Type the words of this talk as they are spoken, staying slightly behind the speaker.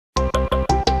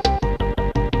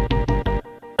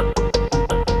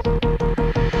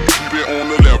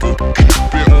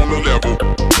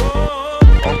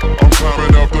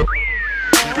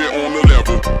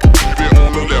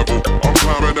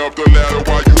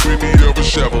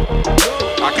shovel.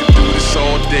 I can do this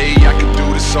all day, I can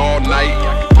do this all night.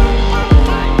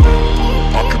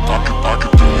 I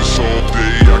can do this all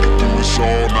day, I can do this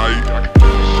all night.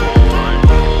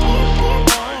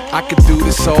 I could do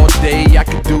this all day, I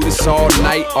could do this all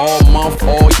night, all month,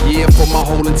 all year, for my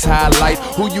whole entire life.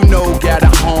 Who you know got a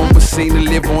home but seen to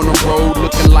live on the road,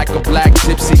 looking like a black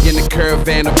gypsy in a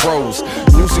caravan of bros.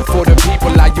 Music for the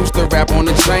people, I used to rap on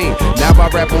the train. Now I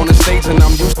rap on the stage and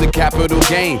I'm used to capital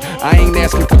gain. I ain't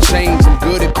asking for change, I'm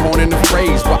good at coining the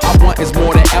phrase. What I want is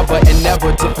more than ever and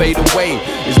never to fade away.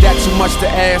 Is that too much to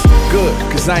ask? Good,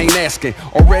 cause I ain't asking.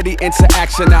 Already into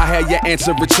action, I had your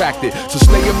answer retracted. So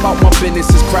stay about my business,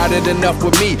 it's crowded enough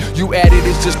with me. You added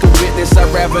is just a witness I'd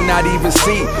rather not even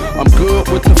see. I'm good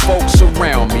with the folks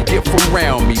around me, get from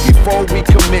round me before we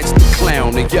commence the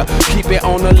clowning. Yeah, keep it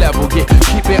on the level, yeah,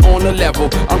 keep it on the level.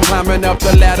 I'm climbing up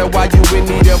the ladder while you in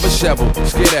need of a shovel.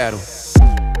 Let's get at 'em.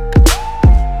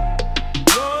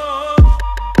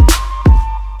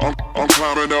 I'm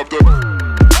climbing up the.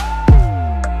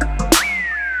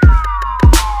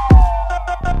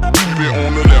 Keep it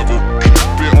on the level,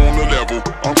 keep it on the level.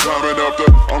 I'm climbing up the.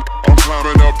 I'm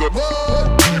climbing up the.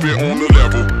 Keep it on the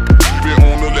level, keep it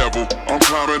on the level. I'm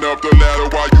climbing up the ladder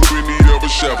while you in need of a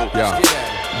shovel. Yeah.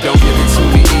 Don't give it to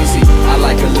me easy, I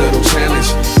like a little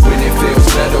challenge. When it feels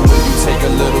better when you take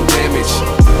a little damage.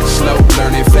 Slow,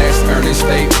 learning fast, earning,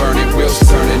 stay burning, wheels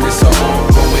turning. It's a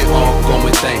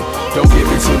ongoing thing. Don't give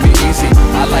it to me easy,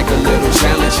 I like a little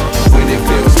challenge. When it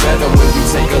feels better when you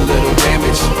take a little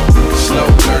damage. Slow,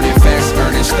 learning fast,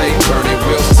 earning, stay burning,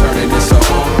 wheels turning. It's a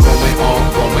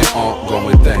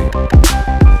ongoing thing.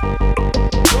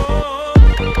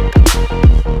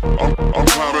 I'm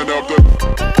climbing up the.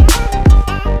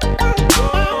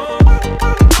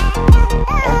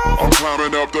 I'm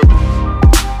climbing up the.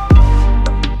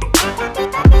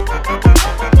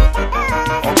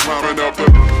 I'm climbing up the.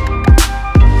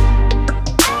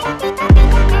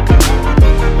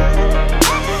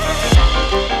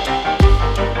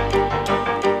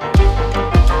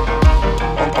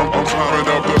 I'm climbing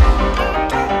up the.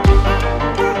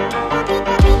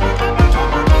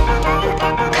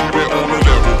 Keep it on the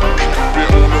level, keep it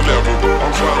on the level.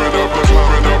 I'm climbing up the,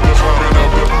 climbing up the, climbing up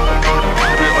the.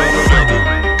 Keep it on the level,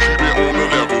 keep it on the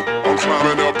level. I'm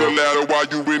climbing up the ladder while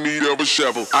you in need of a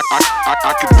shovel.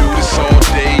 I could do this all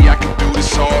day, I could do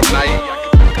this all night.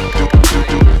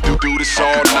 Do this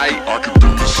all night. I could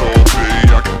do this all day,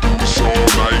 I could do this all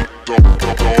night. All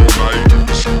night, do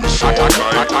this all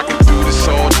night. I could do this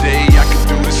all day, I could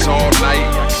do this all night.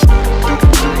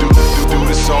 Do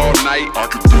this all night. I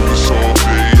could do this all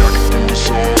day, I could do this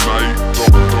all night.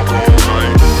 All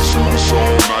night, do this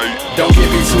all night. Don't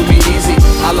give it to me easy,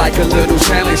 I like a little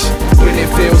challenge. When it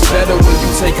feels better when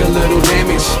you take a little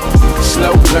damage.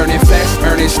 Slow, learning fast,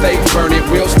 earning, stay burning,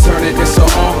 wheels turning. It's a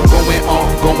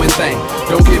ongoing thing.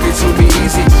 Don't give it to me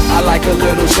easy, I like a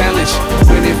little challenge.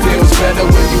 When it feels better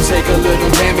when you take a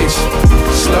little damage.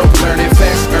 Slow, learning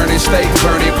fast, earning, stay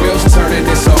burning, wheels turning.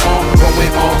 It's a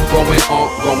ongoing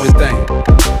thing.